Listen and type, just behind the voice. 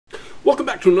Welcome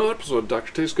back to another episode of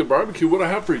Dr. Taste Good Barbecue. What I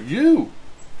have for you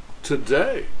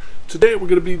today. Today we're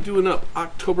going to be doing up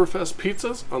Oktoberfest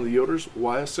pizzas on the Yoder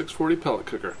YS640 Pellet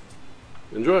cooker.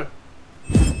 Enjoy.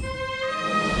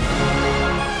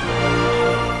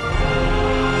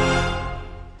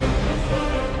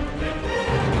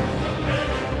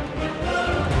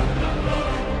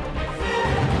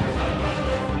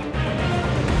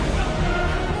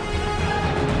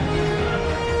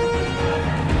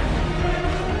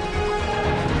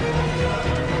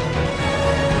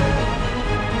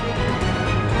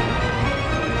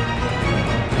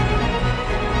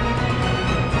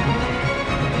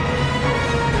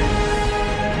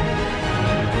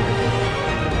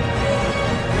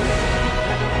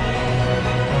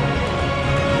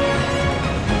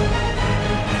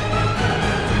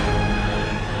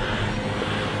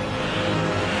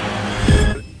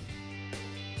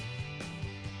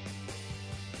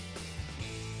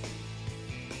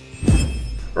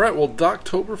 Alright, well,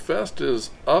 Doctoberfest is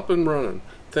up and running.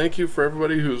 Thank you for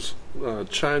everybody who's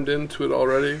chimed into it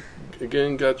already.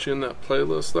 Again, got you in that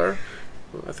playlist there.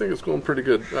 I think it's going pretty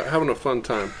good. Having a fun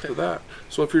time for that.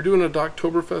 So if you're doing a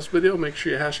Doctoberfest video, make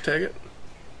sure you hashtag it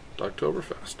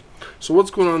Doctoberfest. So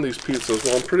what's going on in these pizzas?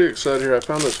 Well, I'm pretty excited here. I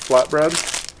found this flatbread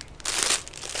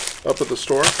up at the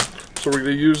store. So we're going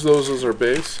to use those as our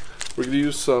base. We're going to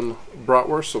use some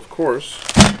Bratwurst, of course.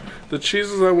 The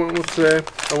cheeses I went with today,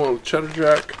 I went with Cheddar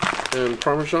Jack and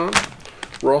Parmesan.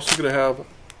 We're also going to have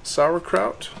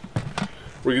Sauerkraut.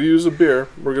 We're going to use a beer.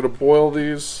 We're going to boil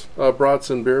these brats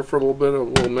in beer for a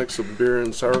little mix of beer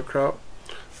and sauerkraut.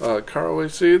 Caraway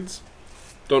Seeds.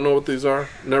 Don't know what these are.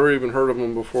 Never even heard of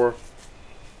them before.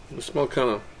 They smell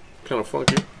kind of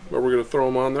funky, but we're going to throw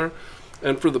them on there.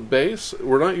 And for the base,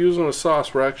 we're not using a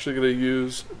sauce. We're actually going to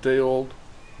use day-old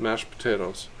mashed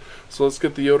potatoes. So let's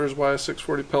get the Yoder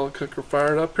YS640 pellet cooker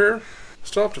fired up here.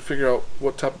 Still have to figure out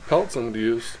what type of pellets I'm going to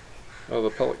use out of the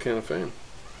Pelletcan of Fame.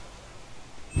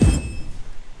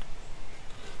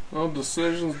 Oh,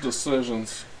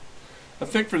 decisions. I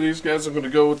think for these guys I'm going to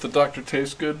go with the Dr.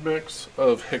 Taste Good mix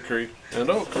of hickory and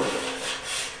oak.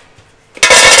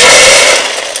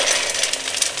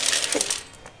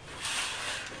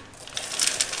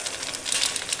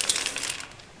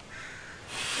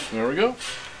 There we go.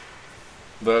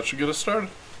 That should get us started.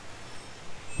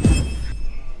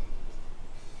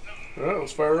 Alright,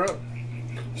 let's fire her up.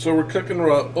 So we're cooking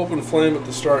open flame at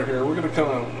the start here. We're going to kind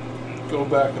of go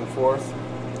back and forth.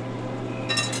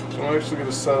 So I'm actually going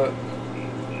to set it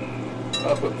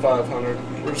up at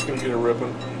 500. We're just going to get her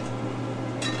ripping.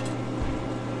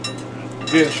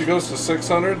 Again, she goes to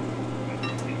 600.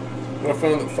 But I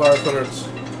found that 500 is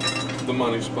the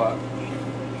money spot.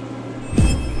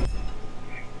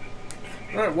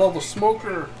 Alright, while the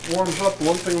smoker warms up,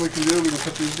 one thing we can do, we can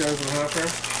cut these guys in half here.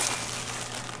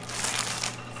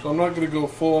 So I'm not going to go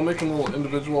full, I'm making little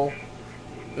individual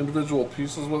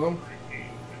pieces with them.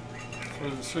 So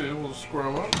as you see, we'll just square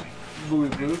them up. Bluey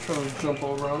blue, trying to jump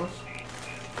all around us.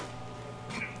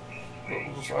 But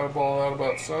we'll just eyeball that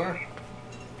about center.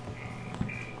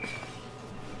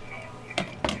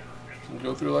 And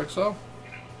go through like so.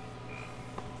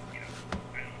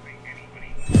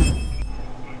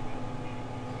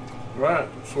 Right,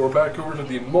 so we're back over to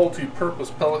the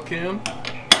multi-purpose pellet can.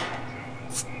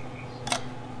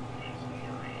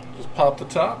 Just pop the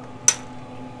top.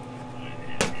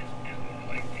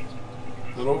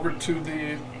 Then over to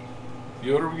the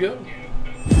Yoder we go.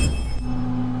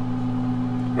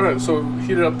 Alright, so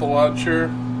heated up the lodge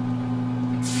here.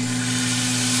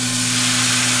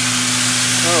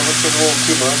 Oh, looks like a little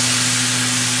too much.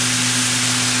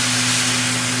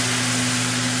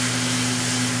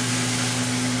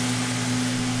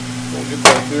 We'll get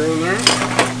that beer in there,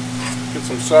 get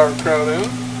some sauerkraut in.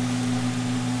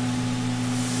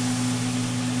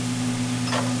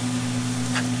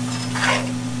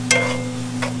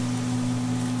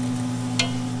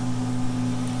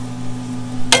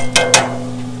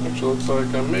 Actually looks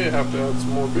like I may have to add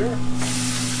some more beer.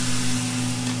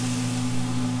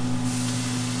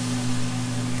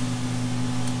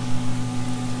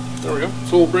 There we go.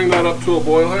 So we'll bring that up to a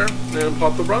boil here and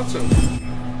pop the brats in.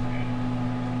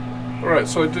 Alright,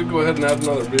 so I did go ahead and add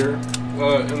another beer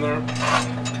in there.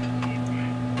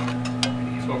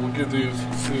 So we'll give these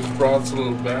brats a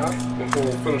little bath before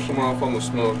we'll finish them off on the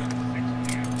smoke.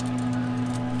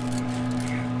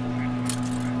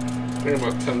 I think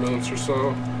about 10 minutes or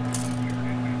so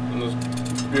in this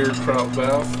beer kraut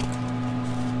bath.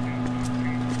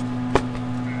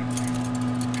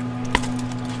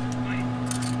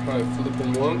 Probably flip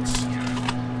them once.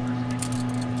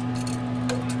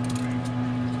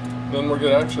 Then we're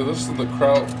gonna this is the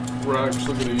kraut. We're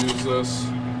actually gonna use this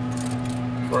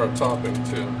for our topping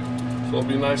too. So it'll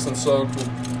be nice and soaked.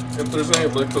 If there's any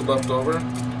liquid left over,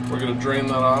 we're going to drain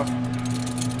that off,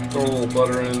 throw a little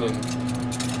butter in, and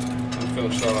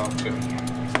finish that off too.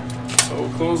 So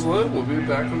we'll close the lid. We'll be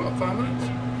back in about 5 minutes.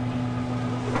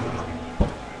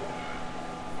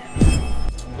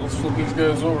 Let's flip these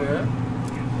guys over here.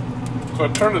 So I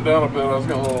turned it down a bit. I was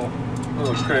getting a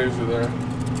little crazy there.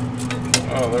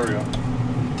 Oh, there we go.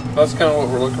 That's kind of what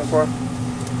we're looking for.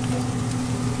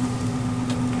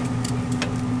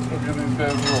 We'll give these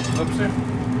guys a little flipsy.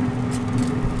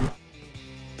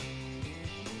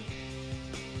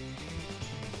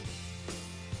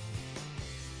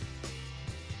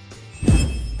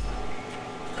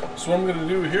 So what I'm going to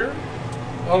do here,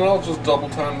 I'll just double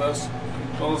time this.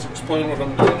 So I'll just explain what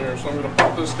I'm doing here. So I'm going to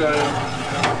pop this guy in.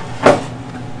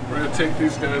 We're going to take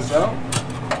these guys out.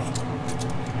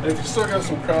 And if you still got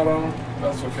some kraut on them,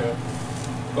 that's okay.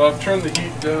 But I've turned the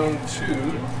heat down to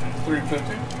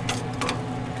 350.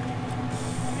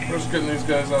 We're just getting these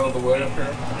guys out of the way up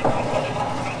here.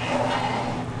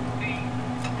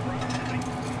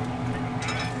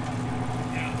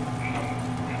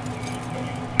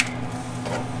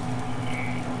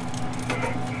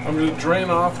 I'm going to drain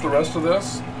off the rest of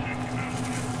this.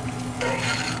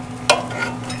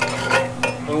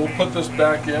 And we'll put this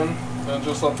back in and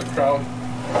just let the kraut do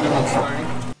its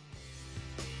thing.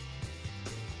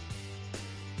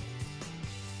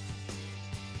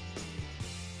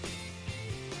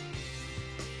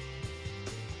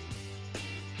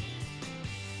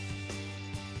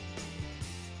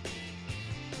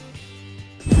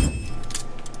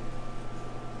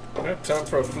 Alright, time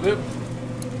for a flip.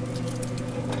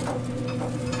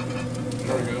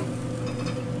 There we go.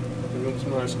 Give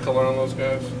some nice color on those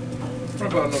guys. For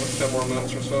about another 10 more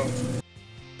minutes or so.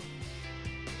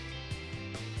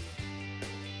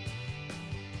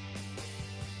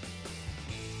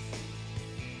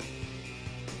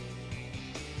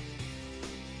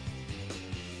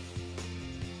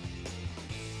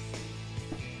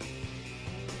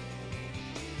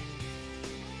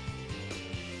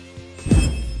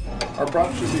 Our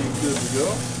brats should be good to go.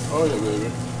 Oh yeah, baby.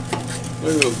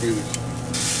 Look at those beauties.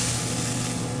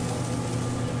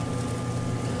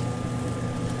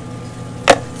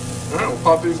 Alright, we'll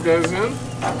pop these guys in.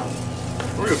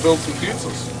 We're going to build some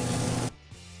pizzas.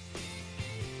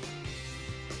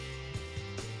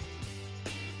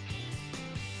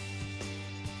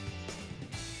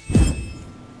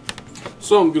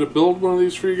 So I'm going to build one of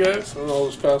these for you guys, and I'll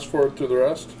just fast forward through the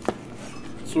rest.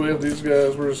 So we have these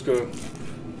guys, we're just going to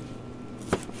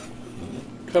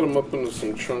cut them up into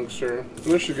some chunks here. And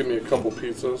this should give me a couple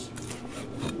pizzas.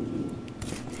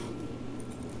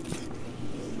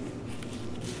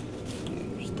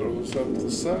 Just throw this out to the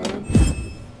side.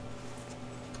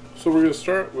 So we're going to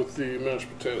start with the mashed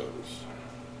potatoes.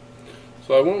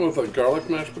 So I went with a garlic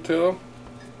mashed potato.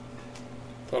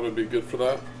 Thought it'd be good for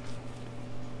that.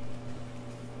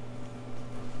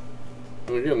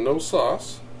 And again, no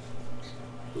sauce.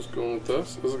 Just going with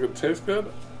this. Is it going to taste good?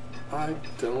 I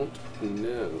don't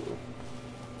know.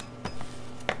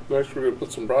 Next we're going to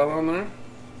put some brat on there.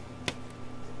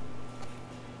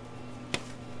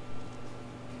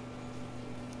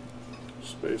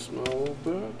 Space them out a little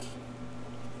bit.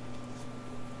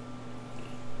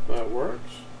 That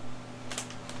works.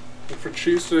 And for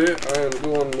cheese today, I am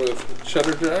going with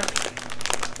Cheddar Jack.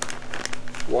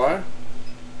 Why?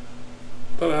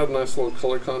 Thought it had a nice little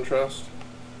color contrast.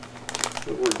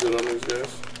 It worked good on these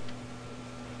guys.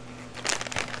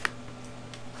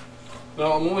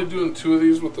 Now I'm only doing 2 of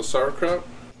these with the sauerkraut.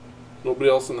 Nobody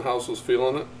else in the house was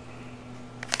feeling it.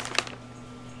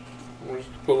 We're just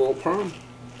gonna put a little parm.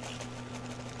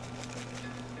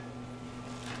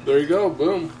 There you go,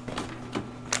 boom.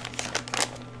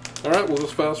 Alright, we'll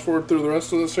just fast forward through the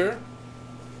rest of this here.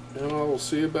 And I will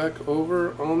see you back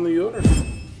over on the Yoder.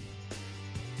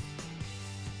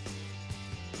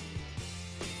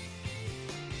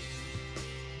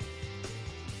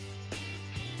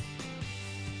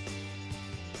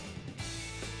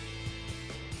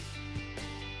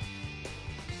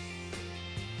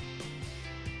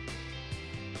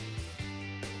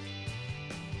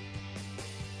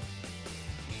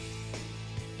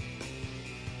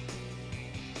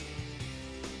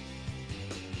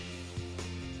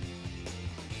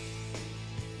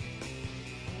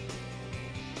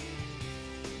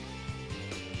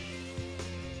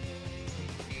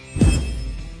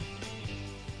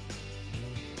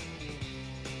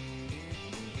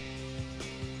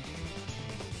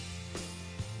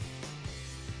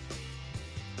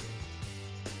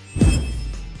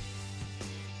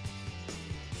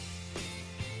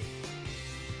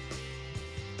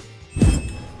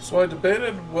 So I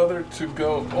debated whether to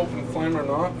go open flame or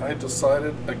not. I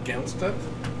decided against it.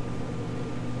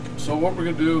 So what we're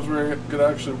going to do is we're going to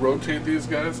actually rotate these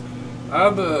guys. I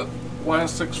have the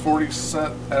YS640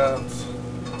 set at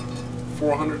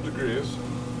 400 degrees.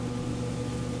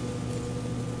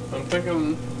 I'm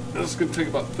thinking this is going to take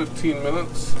about 15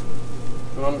 minutes.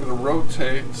 And I'm going to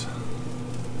rotate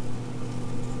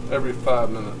every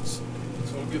 5 minutes.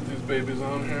 So we'll get these babies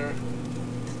on here.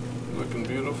 Looking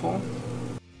beautiful.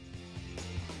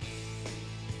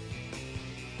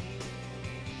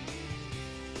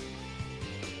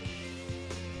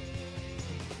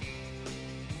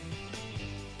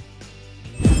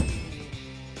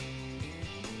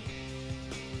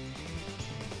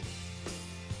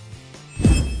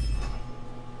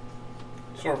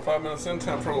 So we're 5 minutes in,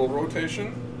 time for a little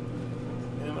rotation.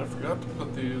 And I forgot to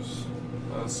put these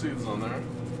seeds on there.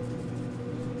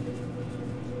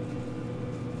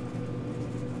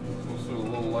 Let's do a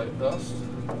little light dust.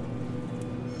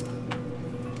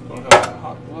 Don't have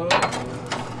hot gloves.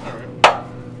 Alright.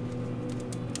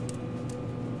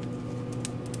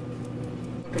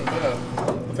 Looking bad.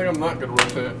 I think I'm not going to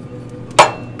rotate.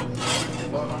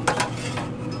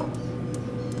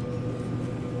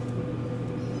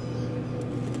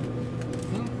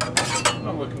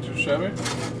 Not looking too shabby.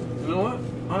 You know what?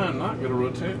 I am not going to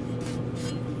rotate.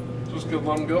 Just going to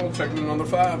let them go. Take them another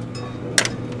 5.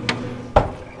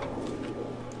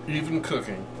 Even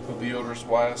cooking with the Yoder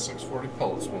YS640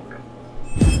 Pellet smoker.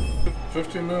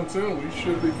 15 minutes in, we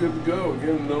should be good to go.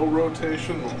 Again, no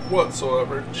rotation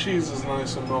whatsoever. Cheese is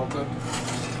nice and melted.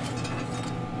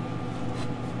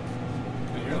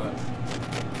 Can you hear that?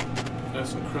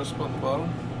 Nice and crisp on the bottom.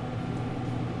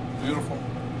 Beautiful.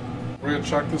 We're going to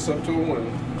chalk this up to a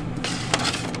win.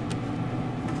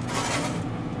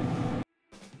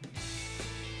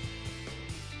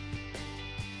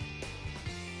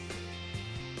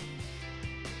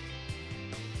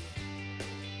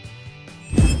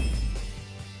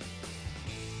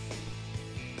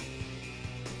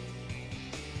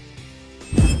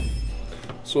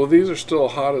 So these are still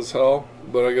hot as hell,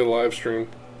 but I got a live stream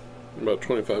in about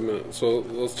 25 minutes. So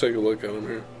let's take a look at them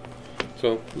here.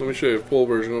 So let me show you a full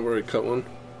version. I've already cut one.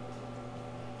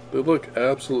 They look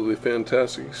absolutely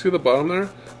fantastic. You see the bottom there?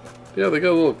 Yeah, they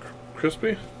got a little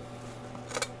crispy.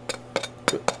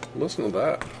 Listen to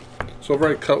that. So I've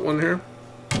already cut one here.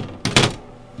 You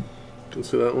can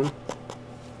see that one.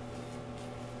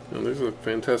 And these look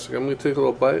fantastic. I'm going to take a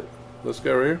little bite. This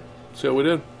guy right here. See how we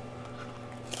did.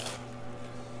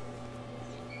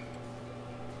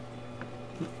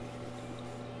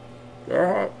 They're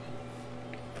hot.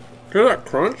 Hear that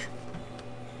crunch?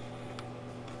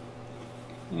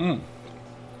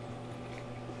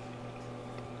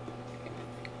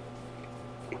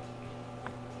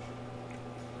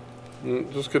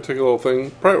 Just gonna take a little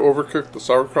thing. Probably overcook the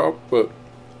sauerkraut, but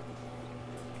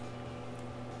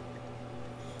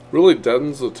really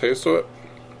deadens the taste of it,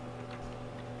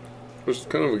 which is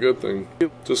kind of a good thing.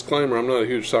 Disclaimer: I'm not a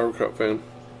huge sauerkraut fan.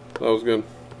 That was good.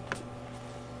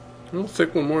 Let's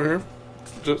take one more here.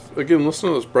 Just again, listen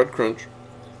to this bread crunch.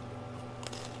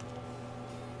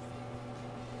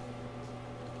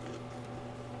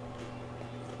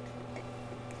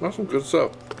 That's some good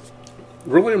stuff.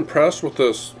 Really impressed with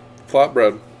this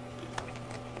flatbread.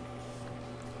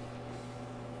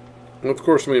 And of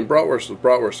course, I mean, bratwurst is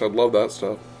bratwurst. I love that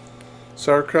stuff.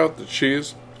 Sauerkraut, the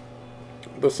cheese.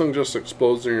 This thing just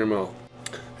explodes in your mouth.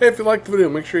 Hey, if you liked the video,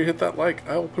 make sure you hit that like.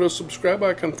 I will put a subscribe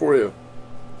icon for you.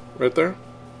 Right there.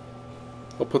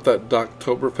 I'll put that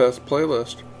Octoberfest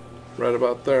playlist right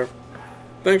about there.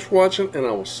 Thanks for watching, and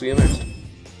I will see you next time.